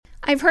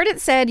I've heard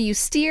it said you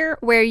steer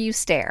where you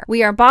stare.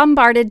 We are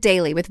bombarded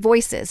daily with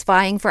voices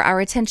vying for our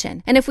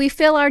attention. And if we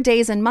fill our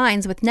days and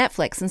minds with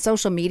Netflix and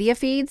social media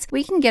feeds,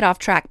 we can get off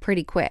track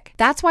pretty quick.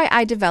 That's why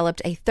I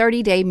developed a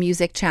 30-day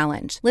music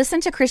challenge.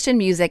 Listen to Christian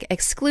music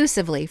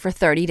exclusively for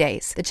 30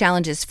 days. The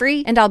challenge is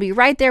free, and I'll be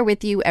right there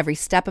with you every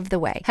step of the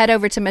way. Head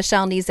over to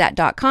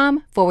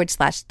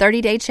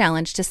michellenezat.com/30-day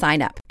challenge to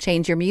sign up.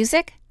 Change your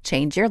music,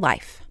 change your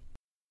life.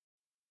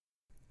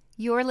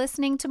 You're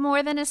listening to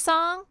More Than a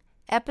Song,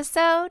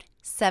 episode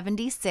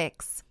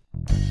 76.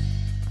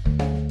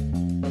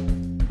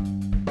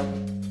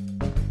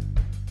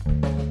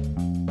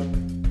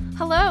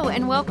 Hello,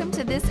 and welcome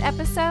to this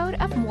episode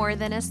of More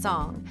Than a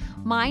Song.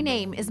 My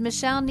name is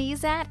Michelle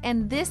Nezat,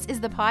 and this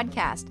is the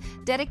podcast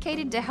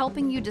dedicated to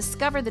helping you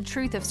discover the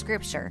truth of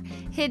Scripture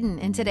hidden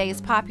in today's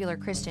popular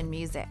Christian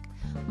music.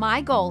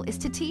 My goal is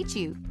to teach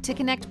you to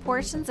connect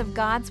portions of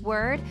God's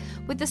Word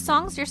with the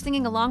songs you're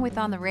singing along with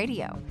on the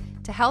radio,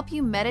 to help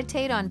you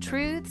meditate on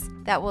truths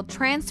that will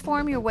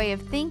transform your way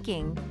of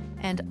thinking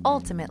and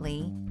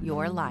ultimately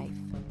your life.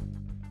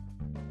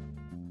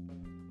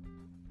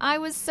 I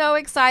was so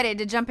excited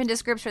to jump into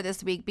Scripture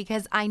this week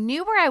because I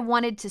knew where I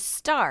wanted to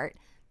start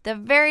the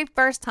very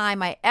first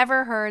time I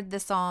ever heard the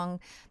song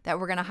that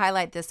we're going to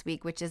highlight this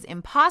week, which is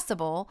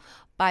Impossible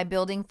by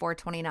Building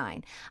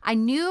 429. I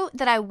knew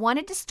that I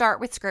wanted to start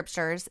with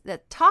scriptures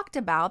that talked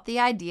about the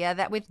idea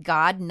that with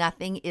God,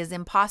 nothing is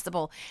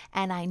impossible.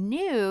 And I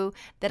knew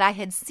that I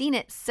had seen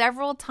it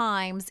several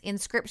times in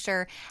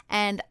scripture,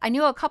 and I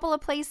knew a couple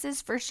of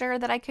places for sure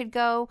that I could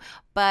go,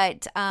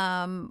 but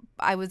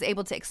I was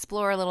able to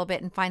explore a little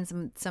bit and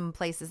find some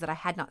places that I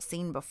had not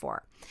seen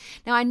before.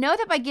 Now, I know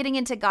that by getting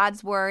into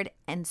God's Word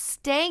and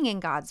staying in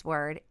God's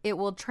Word, it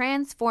will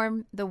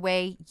transform the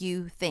way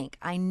you think.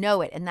 I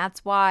know it, and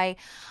that's why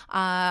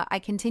I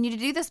continue to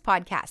do this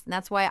podcast, and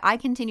that's why I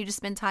continue to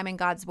spend time in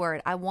God's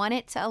Word. I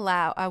want to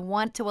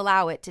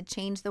allow it to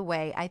change the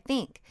way I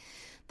think.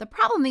 The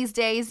problem these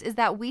days is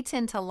that we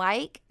tend to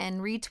like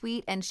and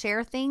retweet and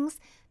share things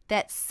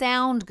that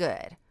sound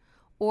good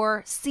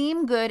or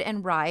seem good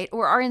and right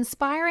or are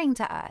inspiring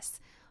to us,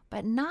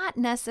 but not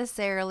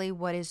necessarily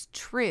what is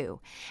true.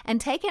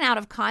 And taken out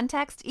of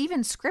context,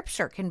 even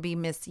scripture can be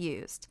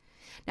misused.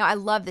 Now, I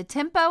love the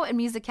tempo and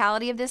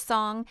musicality of this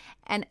song,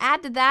 and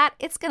add to that,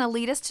 it's going to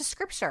lead us to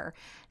scripture.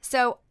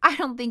 So I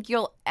don't think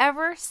you'll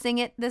ever sing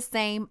it the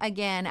same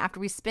again after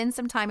we spend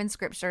some time in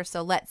scripture,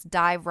 so let's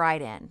dive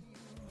right in.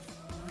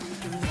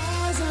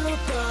 Rise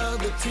above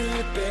the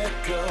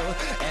typical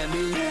and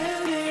be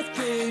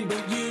anything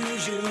but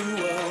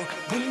usual.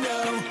 We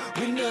know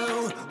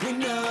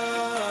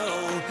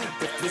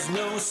that there's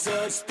no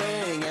such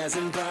thing as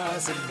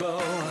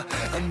impossible,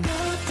 and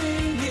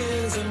nothing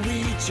is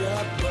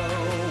unreachable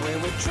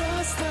when we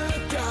trust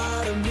the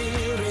God of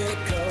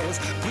miracles.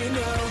 We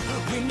know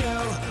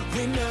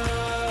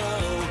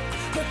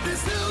that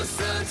there's no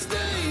such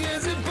thing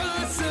as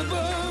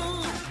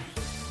impossible.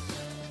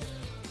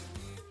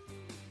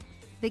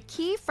 The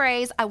key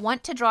phrase I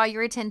want to draw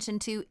your attention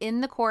to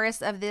in the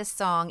chorus of this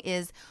song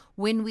is,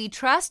 when we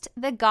trust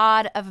the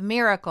God of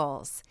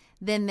miracles,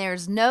 then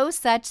there's no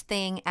such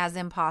thing as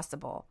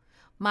impossible.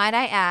 Might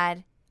I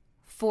add,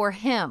 for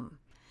Him.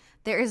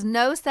 There is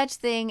no such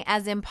thing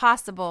as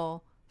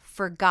impossible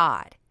for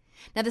God.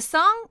 Now, the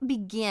song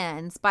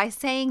begins by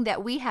saying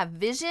that we have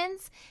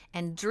visions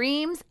and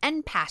dreams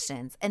and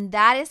passions, and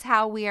that is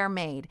how we are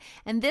made.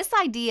 And this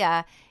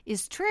idea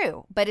is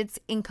true, but it's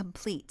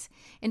incomplete.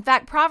 In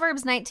fact,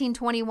 Proverbs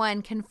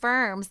 19:21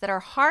 confirms that our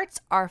hearts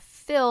are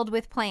filled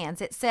with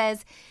plans. It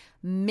says,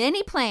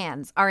 many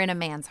plans are in a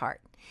man's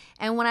heart.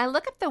 And when I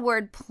look at the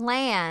word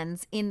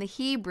plans in the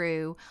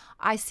Hebrew,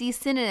 I see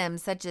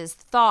synonyms such as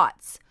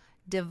thoughts,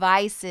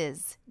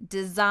 devices,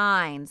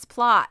 designs,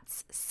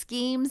 plots,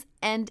 schemes,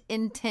 and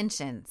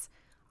intentions.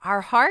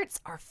 Our hearts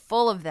are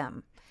full of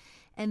them.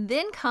 And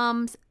then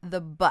comes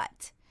the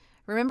but.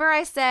 Remember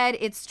I said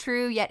it's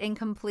true yet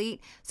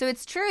incomplete? So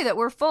it's true that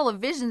we're full of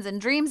visions and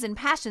dreams and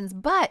passions,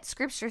 but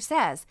Scripture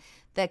says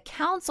the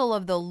counsel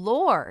of the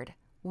Lord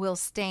will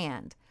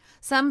stand.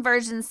 Some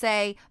versions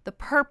say the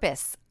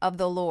purpose of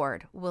the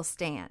Lord will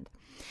stand.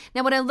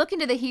 Now, when I look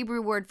into the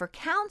Hebrew word for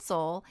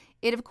counsel,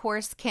 it, of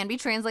course, can be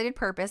translated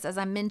purpose, as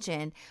I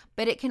mentioned,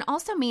 but it can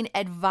also mean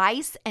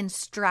advice and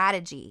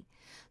strategy.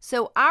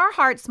 So our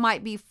hearts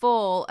might be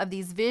full of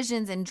these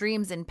visions and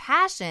dreams and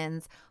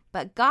passions,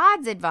 but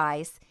God's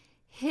advice,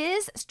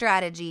 His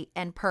strategy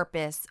and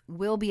purpose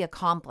will be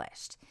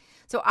accomplished.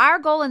 So our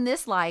goal in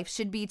this life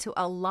should be to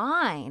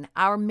align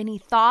our many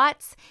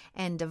thoughts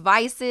and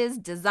devices,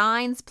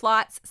 designs,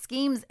 plots,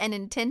 schemes, and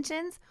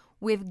intentions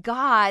with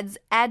God's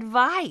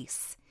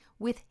advice,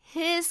 with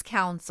His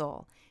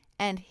counsel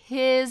and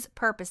His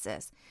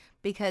purposes,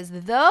 because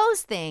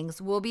those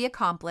things will be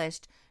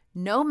accomplished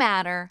no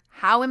matter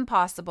how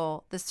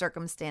impossible the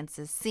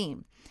circumstances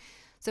seem.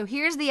 So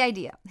here's the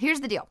idea.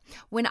 Here's the deal.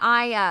 When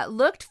I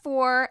looked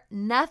for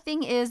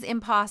nothing is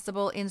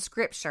impossible in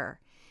Scripture,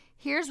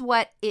 here's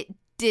what it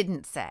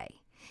didn't say.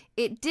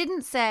 It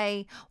didn't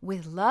say,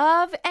 with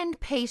love and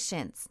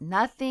patience,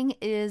 nothing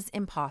is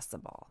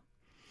impossible.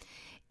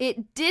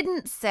 It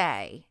didn't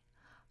say,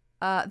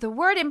 the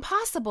word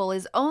impossible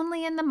is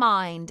only in the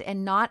mind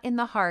and not in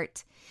the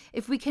heart.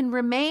 If we can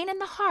remain in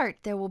the heart,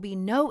 there will be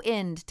no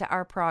end to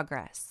our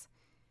progress.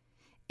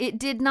 It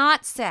did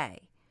not say,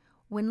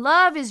 when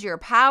love is your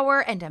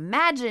power and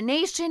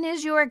imagination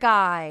is your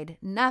guide,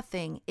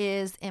 nothing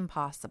is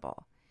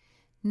impossible.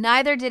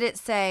 Neither did it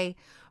say,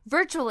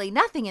 virtually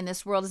nothing in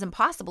this world is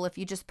impossible if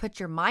you just put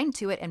your mind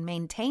to it and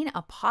maintain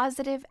a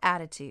positive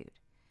attitude.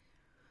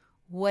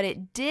 What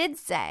it did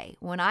say,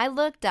 when I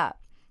looked up,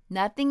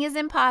 nothing is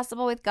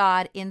impossible with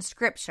God in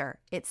Scripture,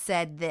 it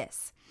said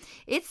this.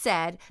 It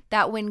said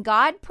that when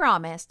God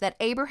promised that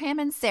Abraham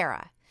and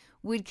Sarah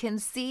would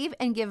conceive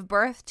and give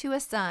birth to a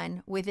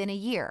son within a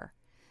year,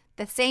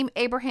 the same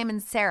Abraham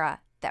and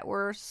Sarah that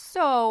were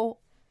so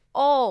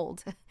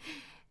old,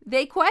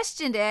 they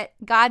questioned it.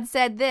 God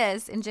said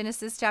this in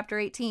Genesis chapter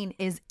 18,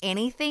 is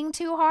anything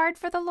too hard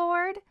for the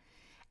Lord?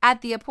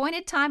 At the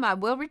appointed time, I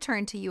will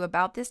return to you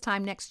about this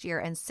time next year,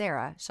 and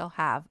Sarah shall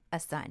have a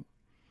son.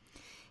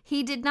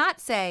 He did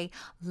not say,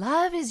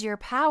 love is your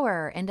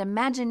power and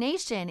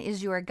imagination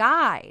is your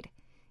guide.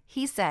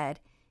 He said,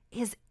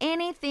 is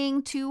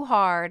anything too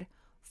hard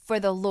for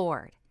the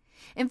Lord?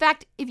 In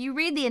fact, if you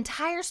read the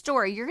entire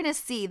story, you're going to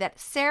see that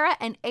Sarah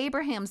and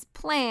Abraham's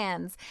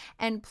plans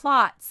and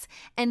plots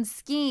and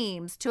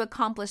schemes to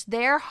accomplish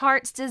their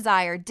heart's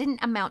desire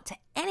didn't amount to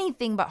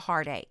anything but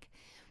heartache.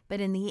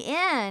 But in the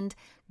end,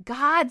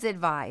 God's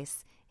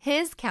advice,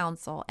 his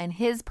counsel, and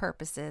his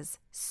purposes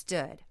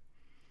stood.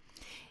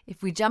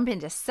 If we jump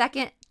into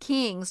 2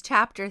 Kings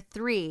chapter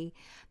 3,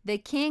 the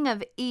king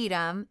of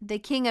Edom, the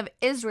king of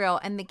Israel,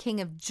 and the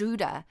king of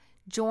Judah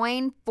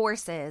joined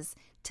forces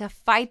to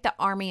fight the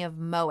army of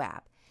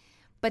Moab.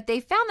 But they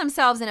found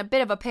themselves in a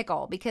bit of a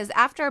pickle because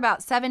after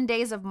about 7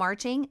 days of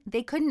marching,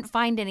 they couldn't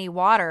find any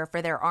water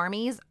for their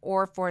armies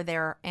or for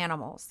their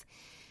animals.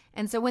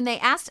 And so when they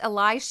asked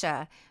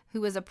Elisha,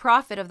 who was a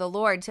prophet of the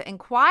Lord, to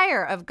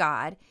inquire of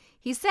God,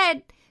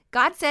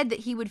 God said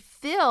that he would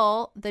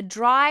fill the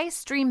dry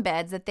stream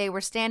beds that they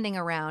were standing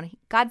around.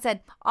 God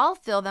said, I'll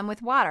fill them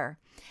with water,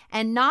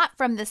 and not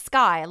from the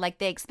sky like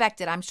they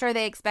expected. I'm sure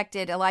they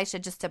expected Elisha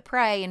just to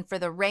pray and for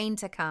the rain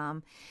to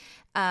come,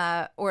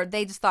 or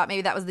they just thought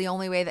maybe that was the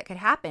only way that could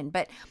happen.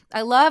 But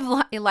I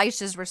love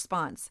Elisha's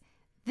response.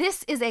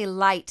 This is a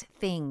light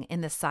thing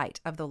in the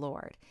sight of the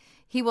Lord.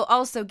 He will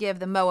also give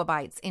the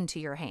Moabites into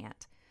your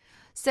hand.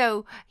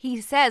 So he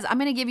says, I'm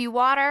going to give you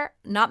water,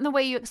 not in the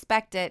way you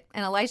expect it.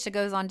 And Elisha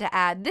goes on to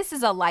add, this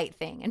is a light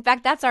thing. In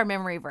fact, that's our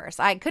memory verse.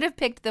 I could have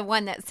picked the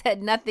one that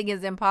said nothing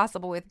is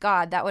impossible with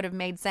God. That would have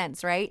made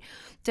sense, right?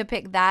 To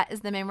pick that as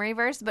the memory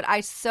verse. But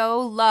I so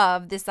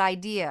love this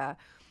idea.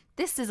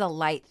 This is a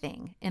light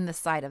thing in the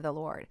sight of the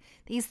Lord.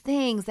 These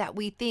things that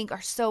we think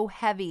are so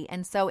heavy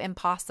and so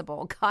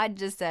impossible, God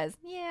just says,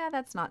 yeah,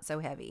 that's not so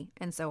heavy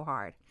and so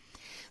hard.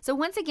 So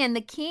once again,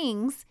 the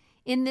kings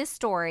in this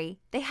story,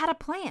 they had a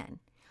plan.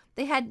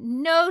 They had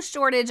no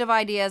shortage of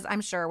ideas, I'm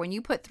sure, when you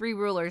put 3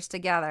 rulers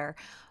together.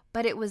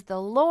 But it was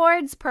the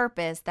Lord's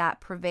purpose that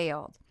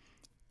prevailed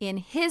in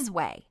his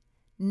way,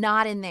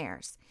 not in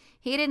theirs.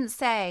 He didn't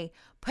say,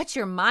 put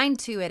your mind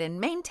to it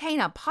and maintain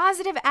a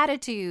positive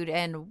attitude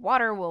and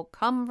water will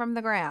come from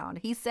the ground.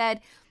 He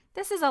said,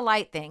 this is a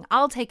light thing.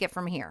 I'll take it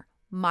from here,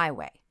 my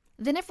way.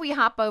 Then if we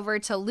hop over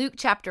to Luke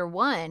chapter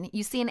 1,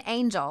 you see an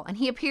angel, and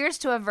he appears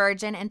to a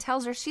virgin and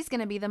tells her she's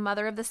going to be the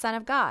mother of the Son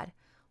of God.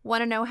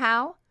 Want to know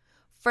how?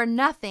 For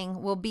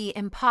nothing will be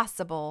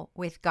impossible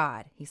with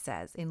God, he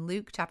says in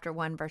Luke chapter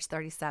 1, verse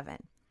 37.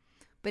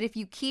 But if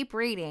you keep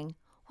reading,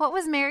 what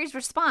was Mary's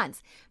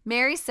response?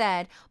 Mary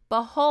said,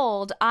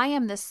 behold, I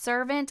am the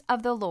servant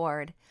of the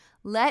Lord.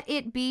 Let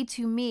it be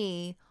to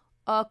me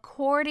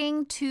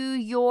according to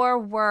your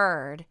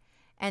word.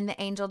 And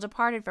the angel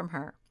departed from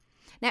her.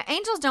 Now,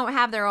 angels don't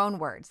have their own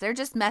words. They're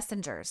just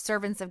messengers,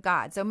 servants of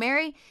God. So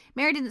Mary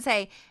didn't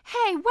say,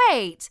 hey,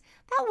 wait,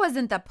 that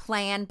wasn't the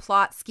plan,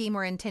 plot, scheme,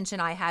 or intention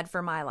I had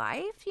for my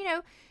life.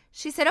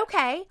 She said,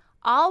 okay,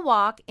 I'll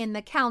walk in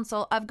the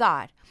counsel of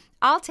God.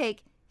 I'll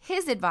take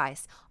his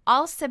advice.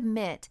 I'll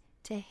submit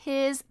to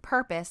his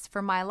purpose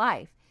for my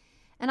life.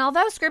 And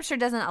although scripture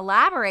doesn't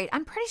elaborate,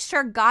 I'm pretty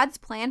sure God's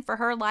plan for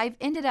her life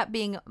ended up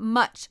being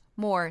much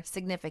more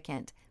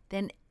significant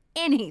than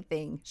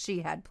anything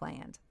she had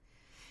planned.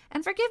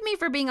 And forgive me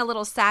for being a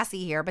little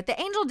sassy here, but the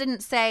angel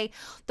didn't say,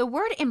 the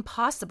word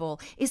impossible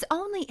is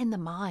only in the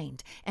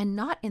mind and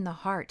not in the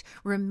heart.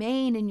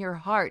 Remain in your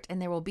heart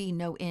and there will be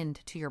no end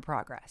to your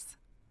progress.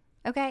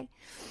 Okay,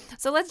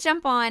 so let's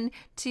jump on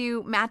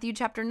to Matthew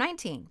chapter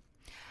 19.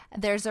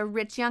 There's a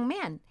rich young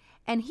man,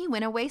 and he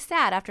went away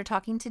sad after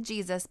talking to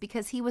Jesus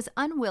because he was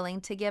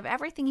unwilling to give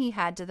everything he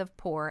had to the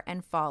poor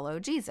and follow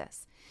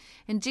Jesus.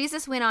 And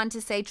Jesus went on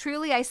to say,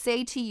 truly I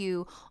say to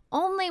you,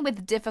 only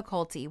with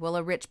difficulty will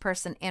a rich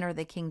person enter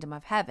the kingdom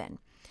of heaven.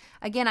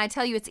 Again, I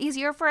tell you, it's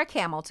easier for a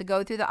camel to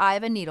go through the eye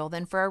of a needle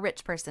than for a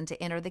rich person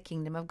to enter the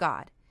kingdom of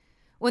God.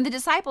 When the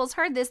disciples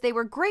heard this, they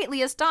were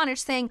greatly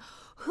astonished, saying,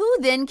 "Who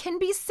then can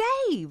be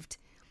saved?"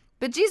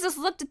 But Jesus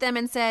looked at them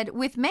and said,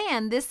 "With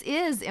man this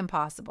is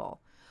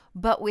impossible,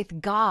 but with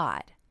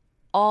God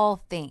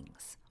all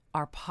things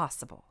are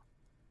possible."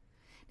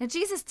 Now,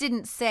 Jesus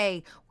didn't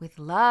say, "With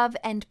love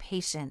and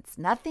patience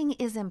nothing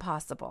is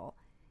impossible."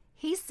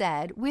 He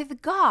said,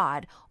 "With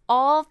God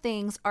all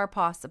things are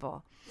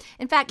possible."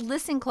 In fact,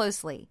 listen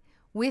closely.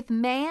 With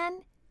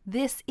man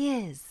this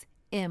is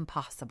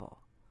impossible.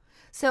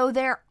 So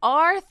there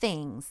are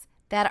things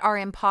that are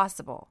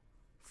impossible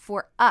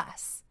for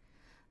us.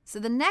 So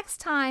the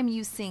next time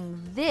you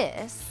sing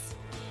this,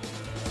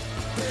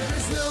 There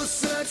is no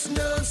such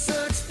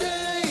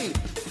thing.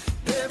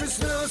 There is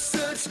no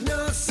such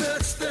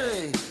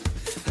thing.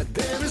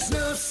 There is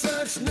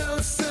no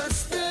such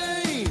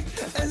thing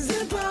as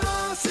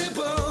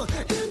impossible.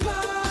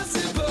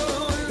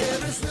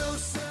 There is no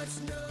such.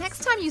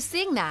 next time you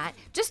sing that,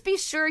 just be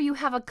sure you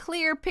have a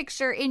clear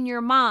picture in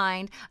your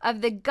mind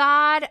of the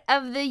God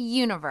of the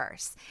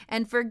universe.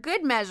 And for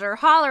good measure,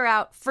 holler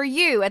out "for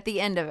you" at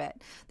the end of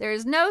it. There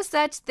is no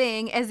such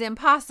thing as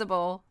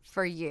impossible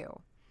for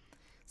you.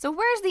 So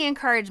where's the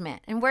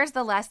encouragement and where's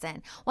the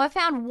lesson? Well, I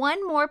found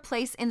one more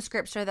place in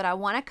Scripture that I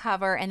want to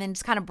cover and then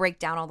just kind of break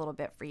down a little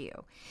bit for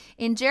you.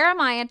 In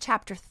Jeremiah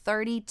chapter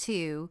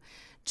 32,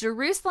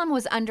 Jerusalem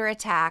was under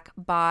attack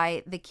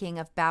by the king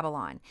of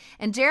Babylon.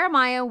 And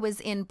Jeremiah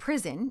was in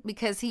prison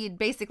because he had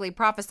basically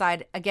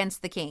prophesied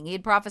against the king. He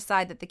had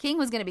prophesied that the king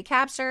was going to be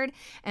captured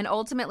and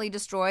ultimately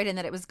destroyed, and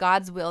that it was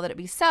God's will that it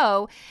be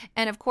so.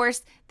 And of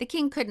course, the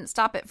king couldn't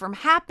stop it from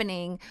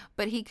happening,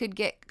 but he could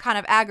get kind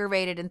of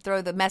aggravated and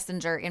throw the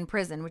messenger in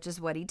prison, which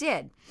is what he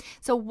did.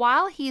 So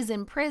while he's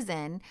in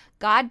prison,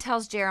 God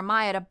tells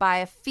Jeremiah to buy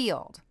a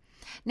field.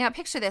 Now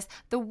picture this.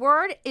 The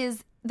world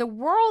is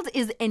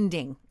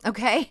ending,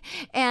 okay?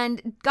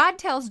 And God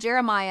tells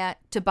Jeremiah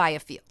to buy a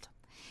field.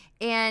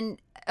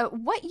 And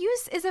what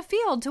use is a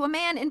field to a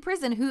man in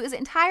prison whose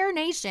entire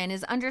nation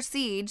is under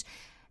siege,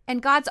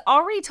 and God's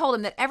already told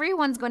him that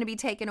everyone's going to be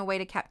taken away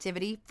to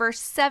captivity for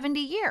 70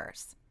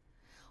 years?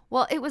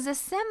 Well, it was a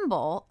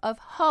symbol of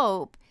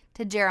hope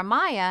to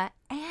Jeremiah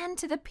and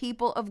to the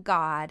people of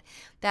God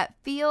that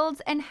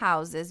fields and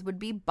houses would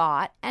be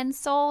bought and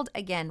sold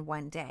again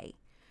one day.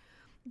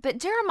 But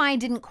Jeremiah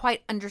didn't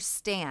quite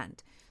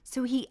understand,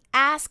 so he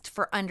asked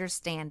for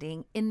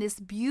understanding in this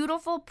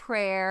beautiful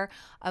prayer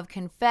of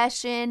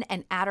confession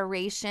and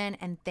adoration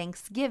and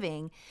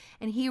thanksgiving,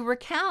 and he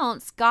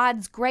recounts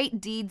God's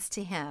great deeds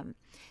to him.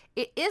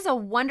 It is a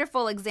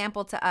wonderful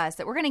example to us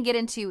that we're going to get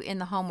into in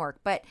the homework,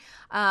 but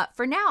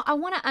for now, I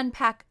want to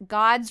unpack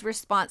God's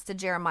response to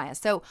Jeremiah.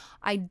 So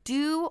I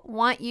do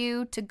want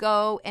you to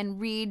go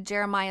and read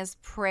Jeremiah's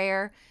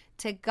prayer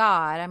to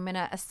God. I'm going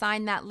to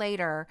assign that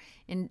later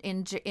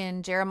in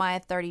Jeremiah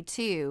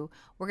 32.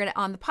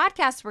 On the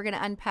podcast, we're going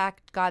to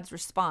unpack God's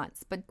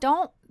response, but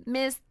don't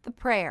miss the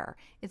prayer.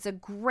 It's a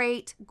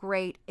great,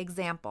 great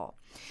example.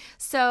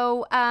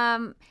 So,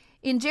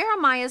 in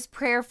Jeremiah's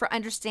prayer for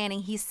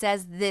understanding, he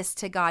says this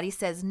to God. He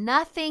says,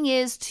 "Nothing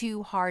is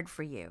too hard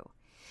for you."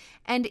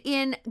 And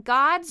in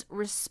God's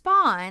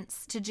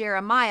response to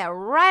Jeremiah,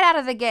 right out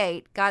of the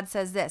gate, God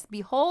says this: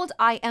 "Behold,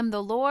 I am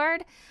the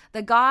Lord,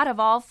 the God of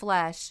all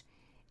flesh.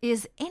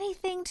 Is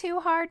anything too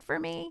hard for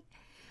me?"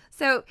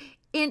 So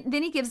then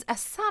he gives a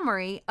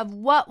summary of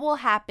what will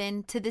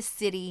happen to the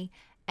city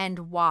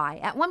and why.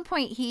 At one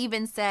point, he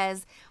even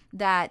says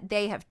that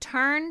they have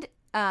turned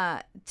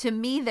to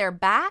me their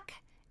back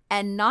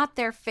and not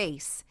their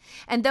face.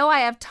 And though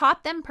I have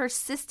taught them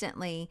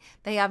persistently,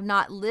 they have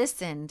not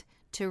listened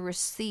to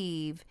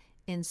receive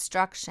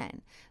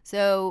instruction.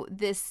 So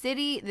this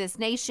city, this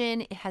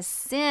nation has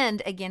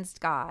sinned against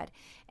God,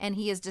 and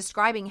he is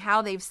describing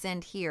how they've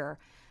sinned here.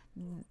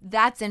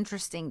 That's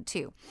interesting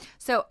too.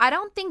 So I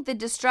don't think the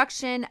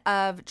destruction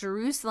of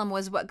Jerusalem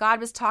was what God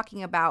was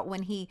talking about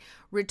when he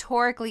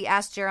rhetorically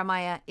asked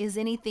Jeremiah, "Is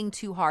anything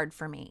too hard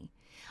for me?"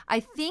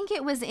 I think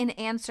it was in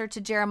answer to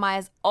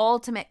Jeremiah's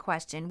ultimate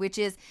question, which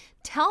is,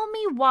 tell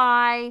me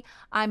why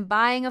I'm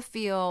buying a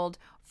field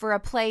for a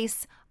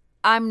place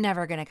I'm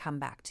never going to come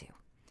back to.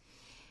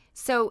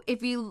 So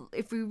if we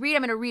read,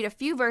 I'm going to read a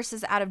few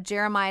verses out of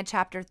Jeremiah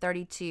chapter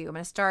 32. I'm going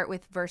to start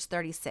with verse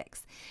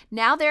 36.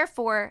 "Now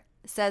therefore,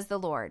 says the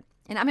Lord,"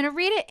 and I'm going to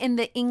read it in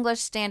the English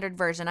Standard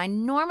Version. I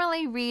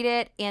normally read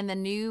it in the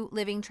New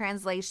Living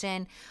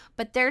Translation,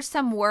 but there's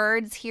some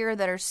words here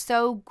that are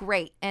so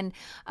great. And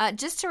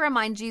just to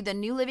remind you, the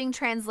New Living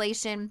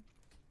Translation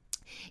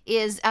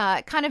is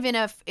kind of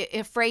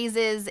in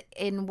phrases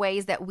in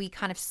ways that we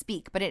kind of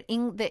speak. But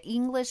the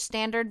English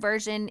Standard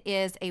Version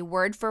is a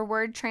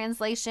word-for-word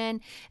translation,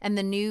 and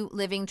the New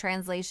Living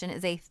Translation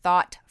is a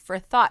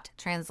thought-for-thought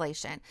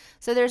translation.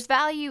 So there's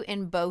value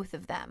in both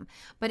of them.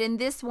 But in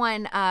this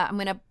one, I'm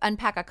going to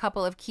unpack a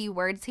couple of key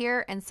words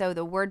here, and so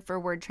the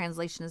word-for-word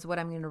translation is what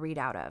I'm going to read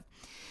out of.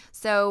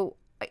 So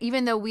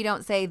even though we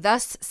don't say,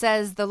 "Thus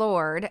says the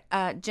Lord,"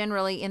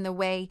 generally in the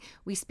way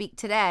we speak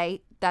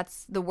today,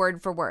 that's the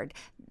word for word.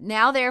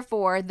 Now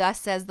therefore,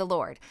 thus says the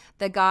Lord,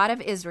 the God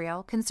of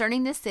Israel,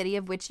 concerning this city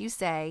of which you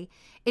say,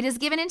 it is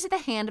given into the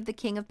hand of the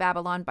king of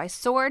Babylon by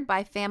sword,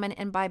 by famine,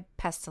 and by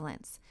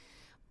pestilence.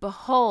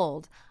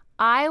 Behold,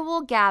 I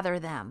will gather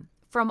them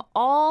from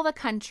all the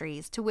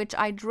countries to which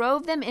I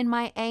drove them in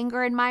my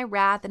anger and my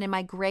wrath and in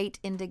my great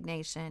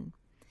indignation.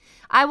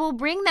 I will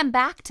bring them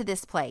back to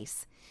this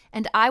place,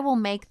 and I will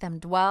make them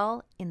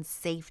dwell in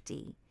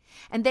safety.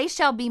 And they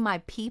shall be my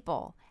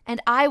people,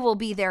 and I will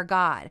be their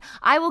God.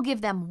 I will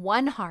give them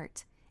one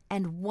heart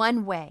and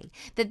one way,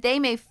 that they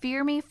may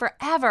fear me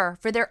forever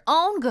for their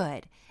own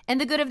good and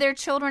the good of their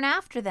children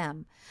after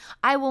them.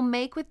 I will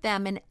make with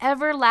them an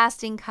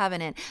everlasting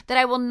covenant, that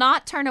I will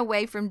not turn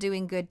away from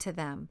doing good to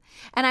them.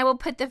 And I will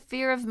put the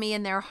fear of me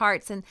in their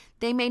hearts, and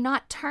they may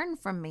not turn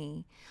from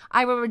me.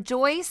 I will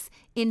rejoice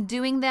in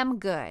doing them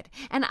good,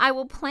 and I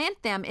will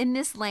plant them in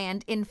this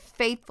land in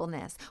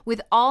faithfulness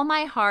with all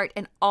my heart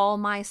and all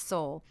my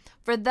soul.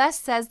 For thus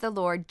says the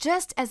Lord,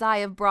 just as I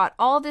have brought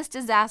all this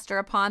disaster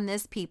upon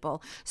this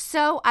people,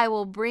 so I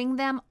will bring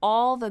them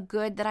all the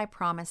good that I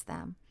promised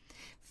them.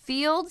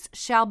 Fields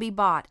shall be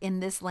bought in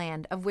this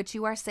land, of which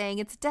you are saying,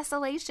 it's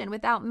desolation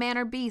without man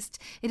or beast.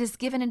 It is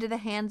given into the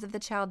hands of the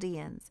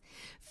Chaldeans.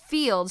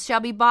 Fields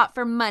shall be bought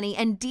for money,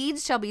 and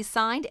deeds shall be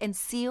signed and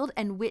sealed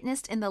and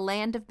witnessed in the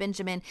land of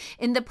Benjamin,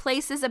 in the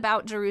places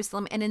about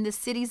Jerusalem, and in the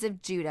cities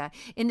of Judah,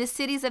 in the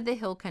cities of the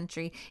hill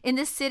country, in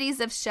the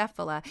cities of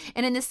Shephelah,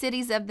 and in the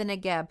cities of the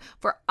Negeb.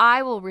 For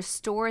I will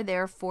restore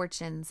their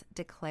fortunes,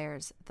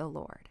 declares the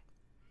Lord.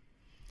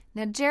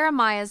 Now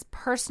Jeremiah's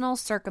personal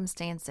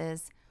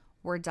circumstances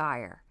were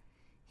dire.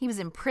 He was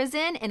in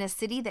prison in a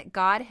city that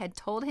God had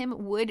told him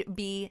would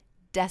be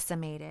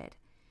decimated.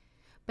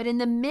 But in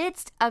the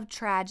midst of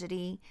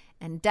tragedy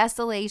and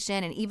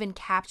desolation and even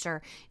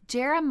capture,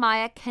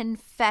 Jeremiah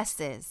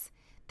confesses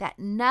that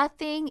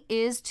nothing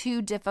is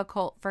too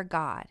difficult for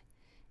God.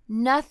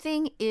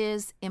 Nothing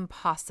is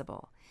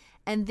impossible.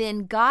 And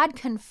then God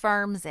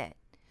confirms it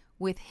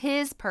with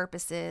his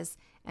purposes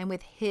and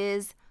with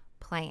his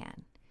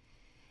plan.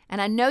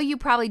 And I know you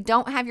probably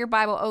don't have your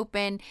Bible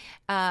open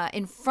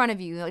in front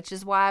of you, which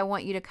is why I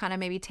want you to kind of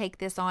maybe take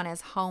this on as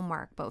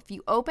homework. But if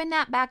you open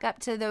that back up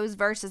to those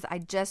verses I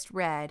just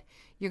read,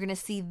 you're going to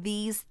see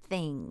these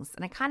things.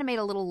 And I kind of made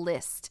a little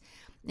list.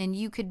 And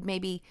you could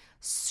maybe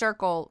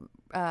circle,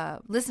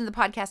 listen to the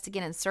podcast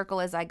again and circle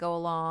as I go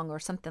along or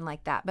something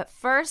like that. But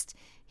first,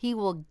 he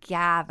will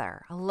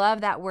gather. I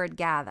love that word,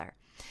 gather.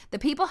 The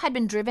people had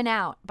been driven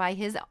out by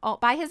his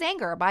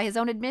anger, by his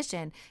own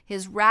admission,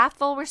 his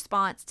wrathful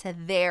response to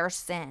their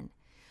sin.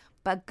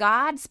 But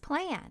God's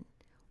plan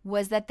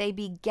was that they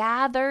be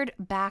gathered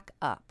back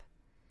up.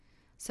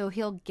 So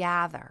he'll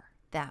gather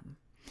them.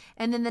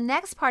 And then the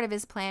next part of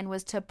his plan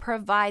was to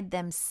provide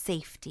them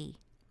safety.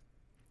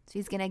 So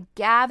he's going to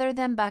gather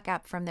them back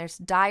up from their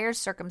dire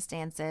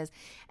circumstances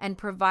and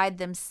provide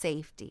them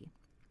safety.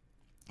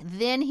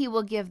 Then he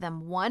will give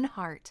them one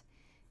heart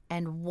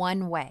and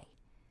one way.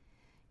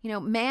 You know,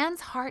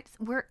 man's hearts,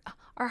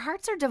 our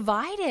hearts are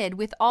divided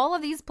with all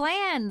of these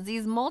plans,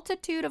 these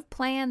multitude of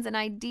plans and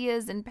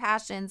ideas and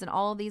passions and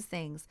all these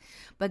things.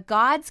 But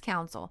God's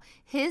counsel,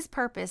 his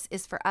purpose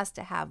is for us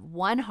to have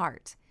one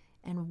heart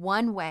and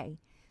one way,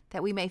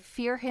 that we may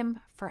fear him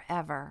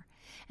forever.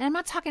 And I'm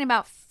not talking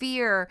about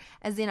fear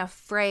as in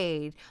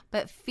afraid,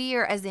 but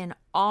fear as in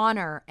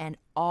honor and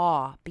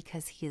awe,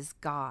 because he is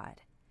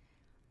God.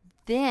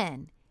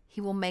 Then he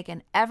will make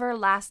an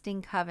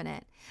everlasting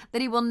covenant,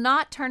 that he will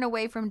not turn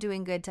away from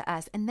doing good to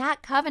us. And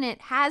that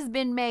covenant has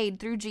been made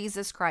through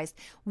Jesus Christ.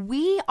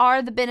 We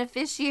are the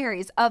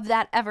beneficiaries of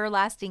that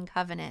everlasting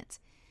covenant.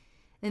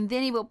 And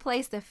then he will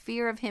place the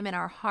fear of him in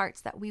our hearts,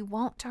 that we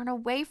won't turn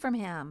away from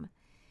him.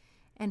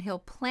 And he'll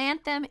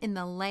plant them in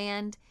the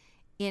land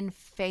in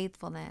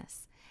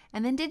faithfulness.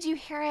 And then did you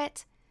hear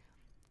it?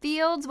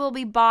 Fields will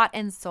be bought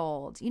and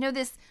sold. You know,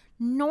 this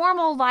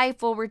normal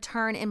life will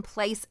return in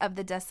place of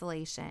the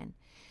desolation.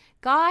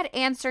 God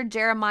answered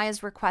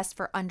Jeremiah's request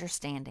for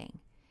understanding,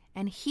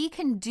 and he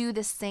can do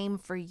the same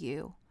for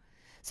you.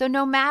 So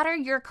no matter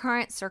your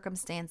current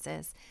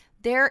circumstances,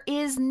 there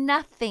is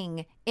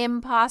nothing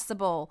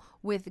impossible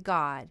with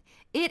God.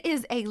 It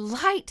is a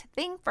light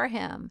thing for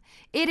him.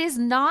 It is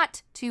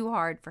not too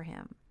hard for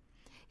him.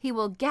 He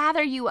will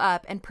gather you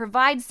up and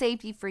provide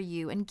safety for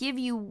you and give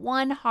you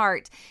one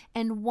heart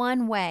and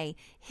one way,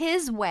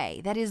 his way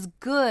that is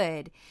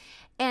good.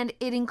 And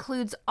it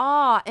includes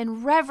awe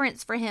and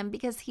reverence for him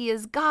because he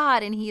is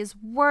God and he is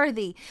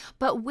worthy.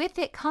 But with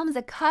it comes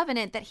a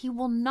covenant that he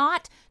will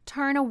not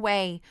turn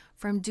away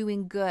from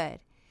doing good.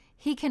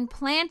 He can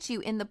plant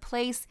you in the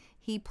place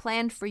he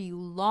planned for you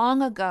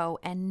long ago,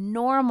 and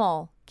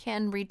normal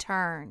can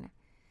return.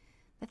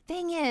 The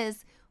thing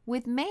is,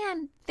 with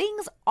man,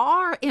 things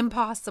are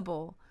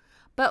impossible.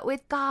 But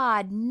with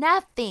God,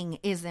 nothing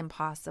is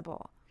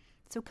impossible.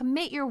 So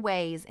commit your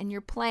ways and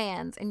your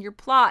plans and your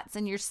plots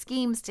and your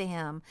schemes to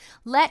him.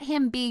 Let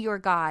him be your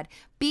God.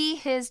 Be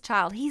his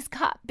child. He's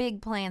got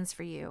big plans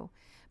for you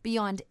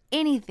beyond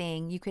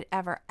anything you could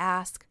ever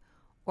ask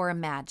or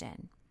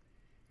imagine.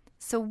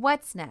 So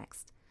what's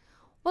next?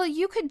 Well,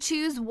 you could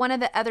choose one of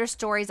the other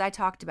stories I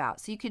talked about.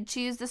 So you could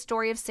choose the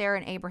story of Sarah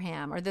and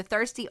Abraham, or the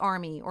thirsty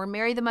army, or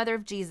Mary, the mother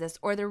of Jesus,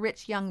 or the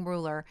rich young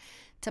ruler,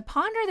 to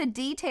ponder the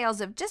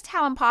details of just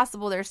how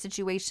impossible their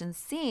situation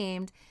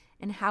seemed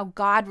and how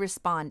God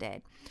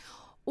responded.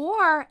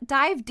 Or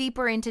dive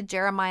deeper into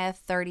Jeremiah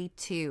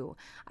 32.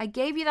 I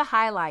gave you the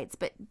highlights,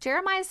 but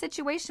Jeremiah's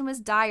situation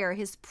was dire.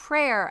 His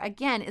prayer,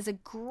 again, is a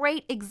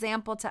great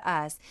example to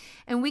us.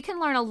 And we can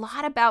learn a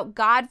lot about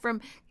God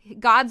from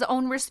God's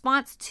own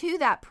response to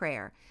that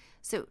prayer.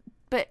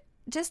 But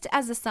just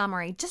as a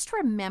summary, just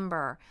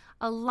remember,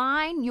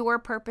 align your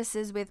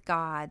purposes with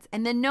God's.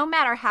 And then no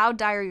matter how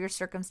dire your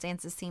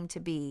circumstances seem to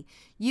be,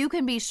 you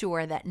can be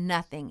sure that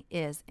nothing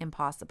is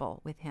impossible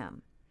with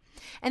Him.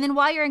 And then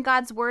while you're in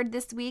God's Word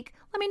this week,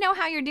 let me know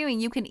how you're doing.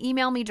 You can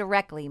email me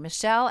directly,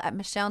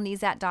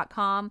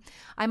 michelle@michellenezat.com.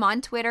 I'm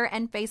on Twitter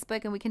and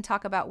Facebook, and we can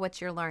talk about what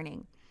you're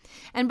learning.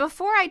 And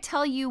before I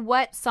tell you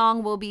what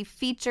song will be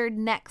featured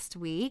next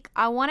week,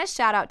 I want to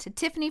shout out to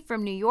Tiffany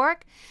from New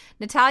York,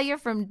 Natalia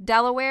from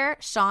Delaware,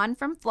 Sean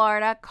from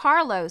Florida,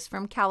 Carlos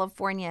from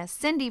California,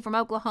 Cindy from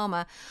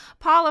Oklahoma,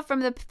 Paula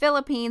from the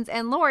Philippines,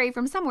 and Lori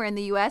from somewhere in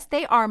the U.S.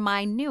 They are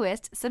my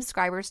newest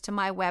subscribers to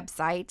my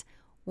website.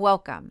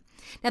 Welcome.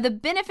 Now, the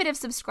benefit of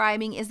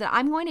subscribing is that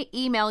I'm going to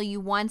email you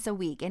once a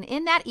week. And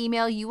in that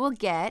email, you will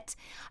get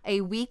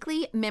a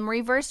weekly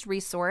memory verse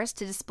resource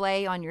to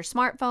display on your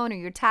smartphone or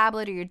your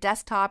tablet or your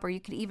desktop, or you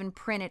could even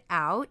print it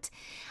out.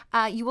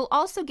 You will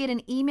also get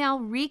an email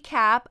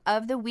recap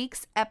of the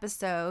week's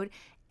episode.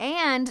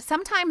 And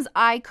sometimes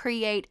I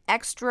create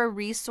extra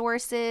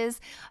resources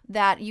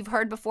that you've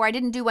heard before. I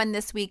didn't do one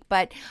this week,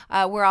 but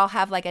where I'll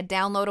have like a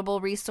downloadable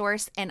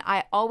resource. And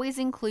I always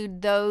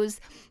include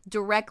those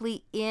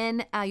directly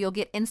in. You'll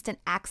get instant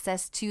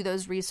access to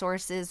those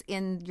resources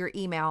in your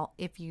email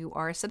if you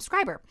are a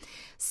subscriber.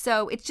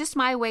 So it's just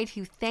my way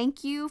to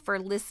thank you for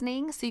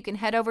listening. So you can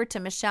head over to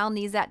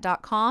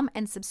michellenezat.com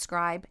and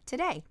subscribe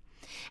today.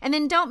 And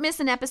then don't miss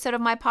an episode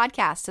of my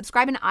podcast.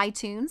 Subscribe in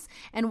iTunes.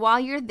 And while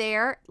you're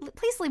there,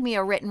 please leave me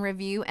a written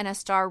review and a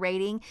star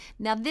rating.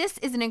 Now, this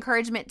is an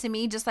encouragement to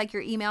me, just like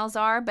your emails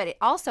are, but it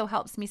also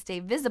helps me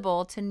stay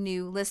visible to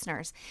new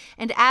listeners.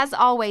 And as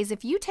always,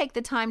 if you take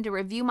the time to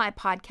review my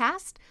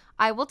podcast,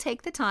 I will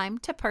take the time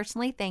to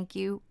personally thank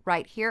you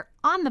right here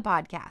on the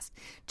podcast.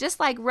 Just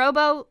like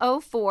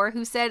Robo04,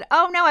 who said,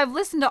 "Oh no, I've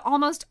listened to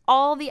almost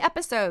all the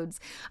episodes.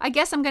 I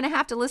guess I'm going to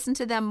have to listen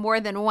to them more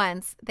than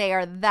once. They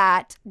are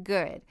that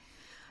good."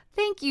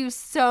 Thank you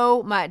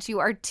so much. You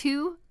are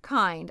too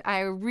kind.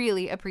 I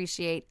really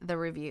appreciate the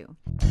review.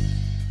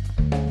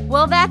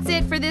 Well, that's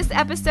it for this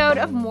episode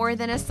of More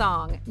Than a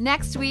Song.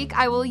 Next week,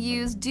 I will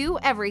use Do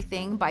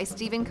Everything by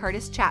Stephen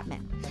Curtis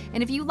Chapman.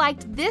 And if you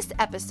liked this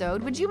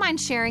episode, would you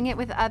mind sharing it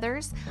with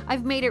others?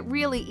 I've made it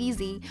really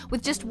easy.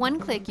 With just one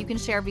click, you can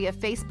share via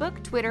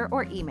Facebook, Twitter,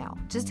 or email.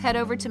 Just head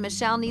over to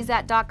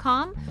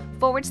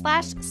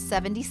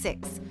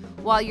michellenezat.com/76.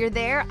 While you're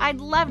there,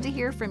 I'd love to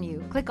hear from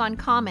you. Click on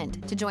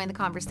comment to join the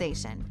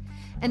conversation.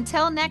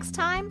 Until next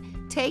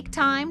time, take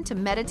time to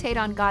meditate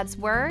on God's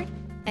Word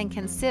and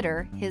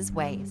consider His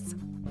ways.